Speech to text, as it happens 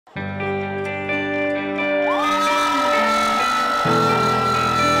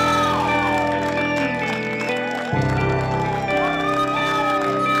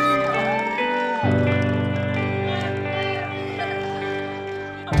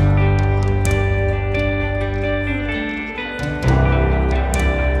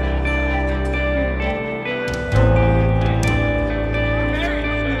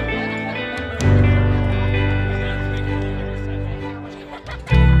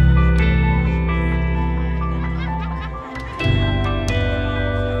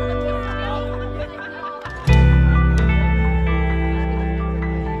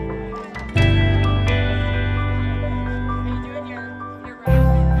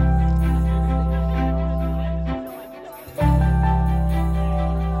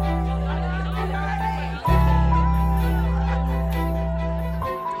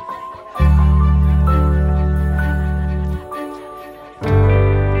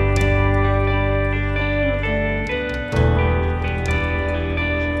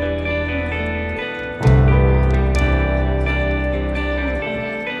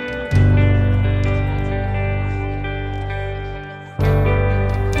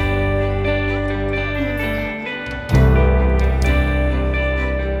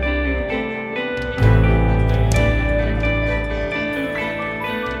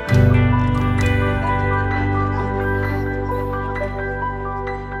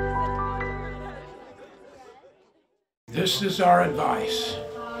This is our advice.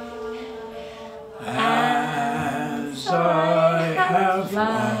 As I have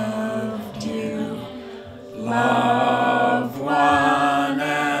loved you, love one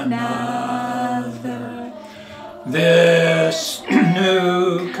another. This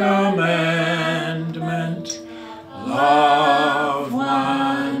new commandment, love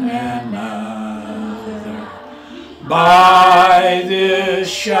one another. By this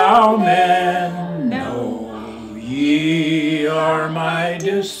shall men know ye are my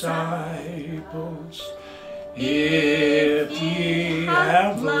disciples, if ye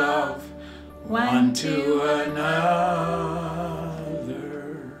have love one to another.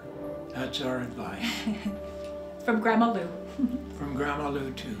 That's our advice. From Grandma Lou. From Grandma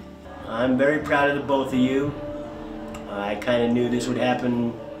Lou too. I'm very proud of the both of you. I kind of knew this would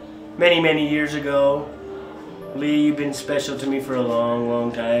happen many years ago. Leah, you've been special to me for a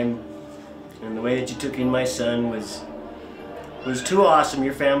long time. And the way that you took in my son was too awesome.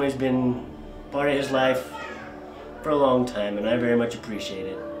 Your family's been part of his life for a long time, and I very much appreciate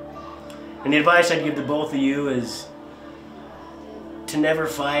it. And the advice I'd give to both of you is to never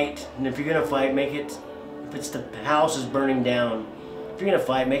fight. And if you're gonna fight, make it, if it's the house is burning down, if you're gonna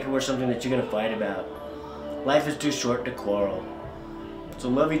fight, make it worth something that you're gonna fight about. Life is too short to quarrel. So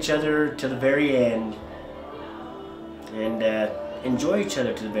love each other to the very end, and enjoy each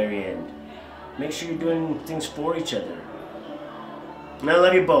other to the very end. Make sure you're doing things for each other. And I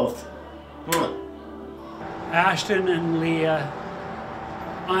love you both. Mwah. Ashton and Leah,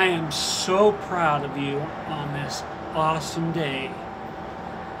 I am so proud of you on this awesome day.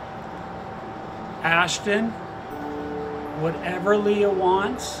 Ashton, whatever Leah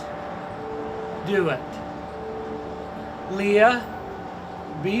wants, do it. Leah,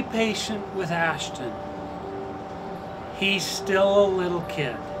 be patient with Ashton. He's still a little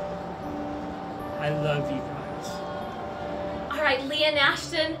kid. I love you guys. All right, Leah and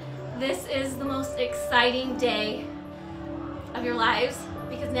Ashton, this is the most exciting day of your lives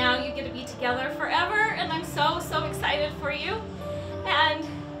because now you get to be together forever, and I'm so excited for you. And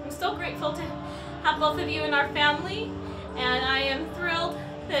I'm so grateful to have both of you in our family, and I am thrilled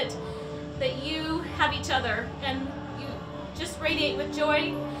that you have each other and you just radiate with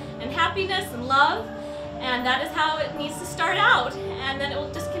joy and happiness and love, and that is how it needs to start out, and then it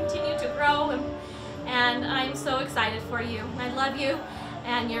will just continue to grow, and I'm so excited for you. I love you,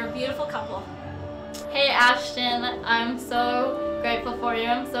 and you're a beautiful couple. Hey Ashton, I'm so grateful for you.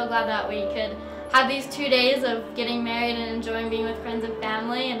 I'm so glad that we could have these 2 days of getting married and enjoying being with friends and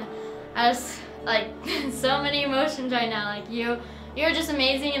family, and I just, like, so many emotions right now. Like, you're just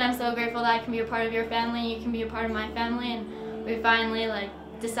amazing, and I'm so grateful that I can be a part of your family, you can be a part of my family, and we finally, like,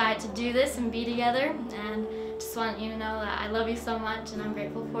 decide to do this and be together, and just want you to know that I love you so much, and I'm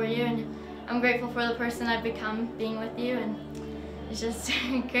grateful for you, and I'm grateful for the person I've become being with you, and it's just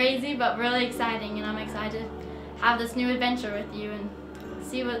crazy but really exciting, and I'm excited to have this new adventure with you and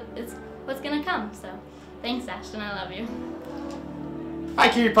see what's gonna come. So thanks, Ashton, I love you. Hi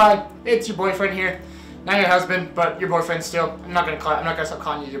Cutie Pie, it's your boyfriend here. Not your husband, but your boyfriend still. I'm not gonna stop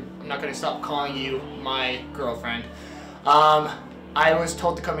calling you my girlfriend. I was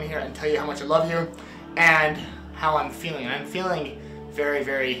told to come in here and tell you how much I love you and how I'm feeling. I'm feeling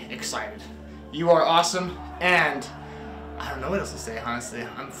very excited. You are awesome, and I don't know what else to say, honestly.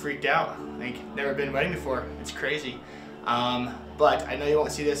 I'm freaked out. Like, never been wedding before. It's crazy. But I know you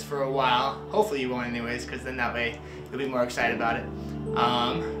won't see this for a while. Hopefully you won't anyways, because then that way you'll be more excited about it.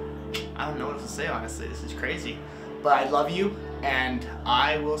 I don't know what else to say, honestly. This is crazy. But I love you, and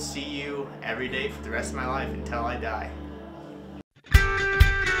I will see you every day for the rest of my life until I die.